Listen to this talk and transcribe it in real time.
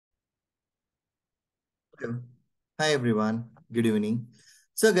Hello. Hi, everyone. Good evening.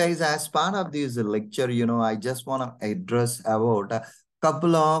 So, guys, as part of this lecture, I just want to address about a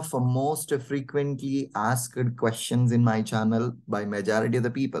couple of most frequently asked questions in my channel by majority of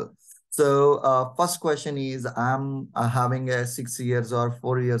the people. So, first question is, I'm having a 6 years or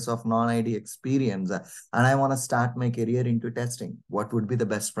 4 years of non-IT experience, and I want to start my career into testing. What would be the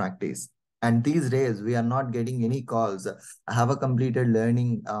best practice? And these days, we are not getting any calls. I have a completed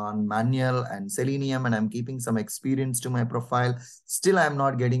learning on manual and Selenium, and I'm keeping some experience to my profile. Still, I'm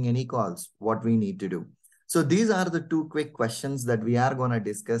not getting any calls. What we need to do. So these are the two quick questions that we are going to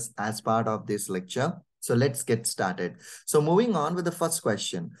discuss as part of this lecture. So let's get started. So moving on with the first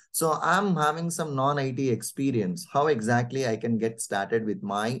question. So I'm having some non-IT experience. How exactly I can get started with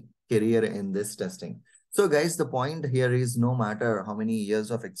my career in this testing? So guys, the point here is no matter how many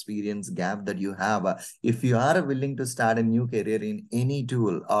years of experience gap that you have, if you are willing to start a new career in any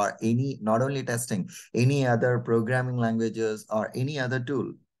tool or any, not only testing, any other programming languages or any other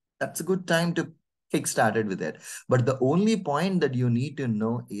tool, that's a good time to kick started with it. But the only point that you need to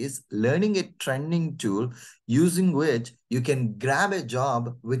know is learning a trending tool using which you can grab a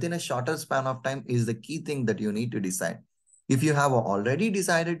job within a shorter span of time is the key thing that you need to decide. If you have already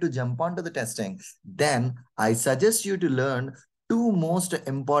decided to jump onto the testing, then I suggest you to learn two most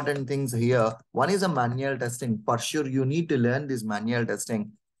important things here. One is a manual testing. For sure, you need to learn this manual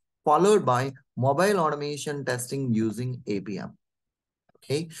testing, followed by mobile automation testing using Appium.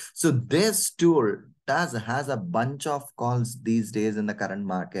 Okay, so this tool has a bunch of calls these days in the current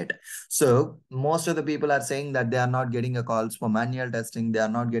market. So most of the people are saying that they are not getting a calls for manual testing, they are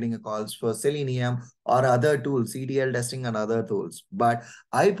not getting a calls for Selenium or other tools, CTL testing and other tools. But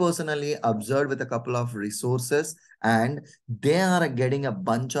I personally observed with a couple of resources, and they are getting a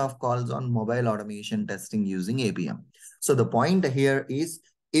bunch of calls on mobile automation testing using APM. So the point here is,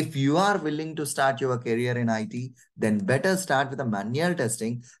 if you are willing to start your career in IT, then better start with a manual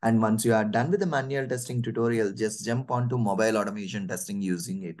testing. And once you are done with the manual testing tutorial, just jump onto mobile automation testing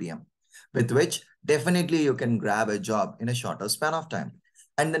using APM, with which definitely you can grab a job in a shorter span of time.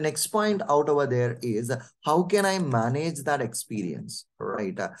 And the next point out over there is, how can I manage that experience,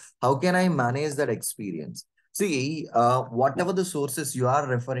 right? How can I manage that experience? See, whatever the sources you are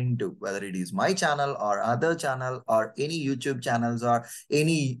referring to, whether it is my channel or other channel or any YouTube channels or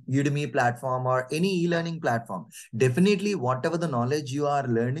any Udemy platform or any e-learning platform, definitely whatever the knowledge you are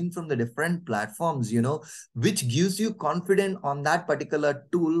learning from the different platforms, which gives you confidence on that particular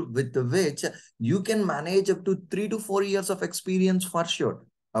tool with which you can manage up to 3 to 4 years of experience for sure.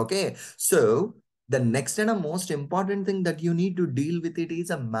 Okay, so the next and a most important thing that you need to deal with it is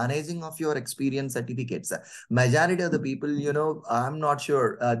a managing of your experience certificates. Majority of the people, I'm not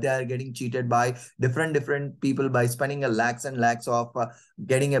sure, they are getting cheated by different people by spending a lakhs and lakhs of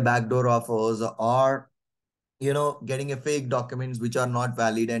getting a backdoor offers, or getting a fake documents which are not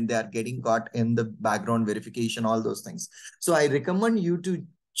valid, and they are getting caught in the background verification, all those things. So I recommend you to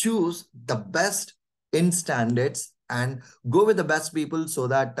choose the best in standards and go with the best people so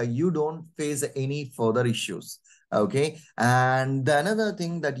that you don't face any further issues. Okay, and the another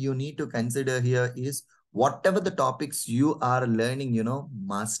thing that you need to consider here is, whatever the topics you are learning,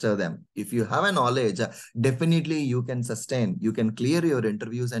 master them. If you have a knowledge, definitely you can sustain, you can clear your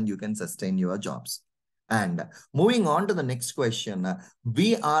interviews, and you can sustain your jobs. And moving on to the next question,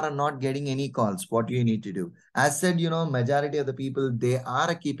 we are not getting any calls. What do you need to do? As said, majority of the people, they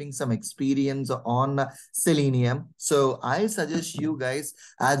are keeping some experience on Selenium. So I suggest you guys,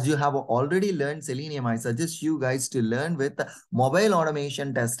 as you have already learned Selenium, I suggest you guys to learn with mobile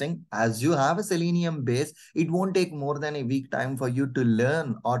automation testing. As you have a Selenium base, it won't take more than a week time for you to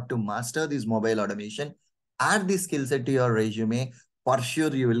learn or to master this mobile automation. Add this skill set to your resume. For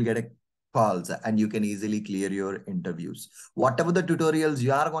sure, you will get a calls and you can easily clear your interviews. Whatever the tutorials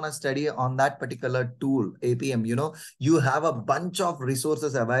you are going to study on that particular tool, APM, you have a bunch of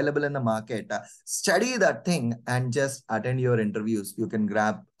resources available in the market. Study that thing and just attend your interviews. You can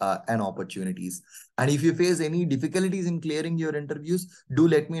grab an opportunities. And if you face any difficulties in clearing your interviews, do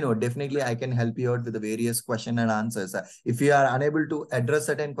let me know. Definitely, I can help you out with the various question and answers. If you are unable to address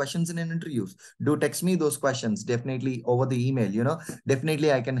certain questions in an interviews, do text me those questions definitely over the email.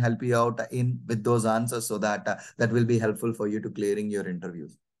 Definitely I can help you out in with those answers, so that that will be helpful for you to clearing your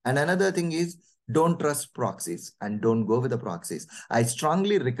interviews. And another thing is, don't trust proxies and don't go with the proxies. I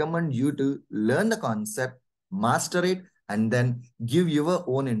strongly recommend you to learn the concept, master it, and then give your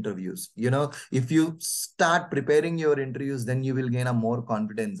own interviews. If you start preparing your interviews, then you will gain a more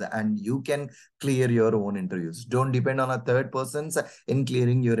confidence and you can clear your own interviews. Don't depend on a third person's in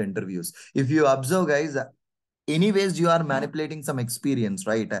clearing your interviews. If you observe, guys, anyways, you are manipulating some experience,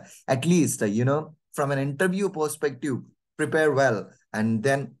 right? At least, from an interview perspective, prepare well and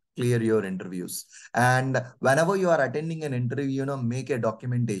then clear your interviews. And whenever you are attending an interview, make a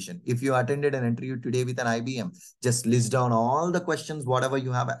documentation. If you attended an interview today with an IBM, just list down all the questions, whatever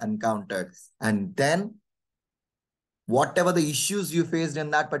you have encountered. And then whatever the issues you faced in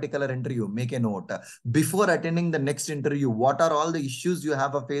that particular interview, make a note. Before attending the next interview, what are all the issues you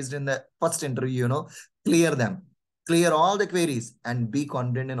have faced in the first interview, clear them. Clear all the queries and be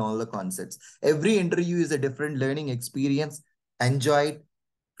confident in all the concepts. Every interview is a different learning experience. Enjoy it,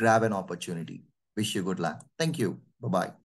 grab an opportunity. Wish you good luck. Thank you. Bye-bye.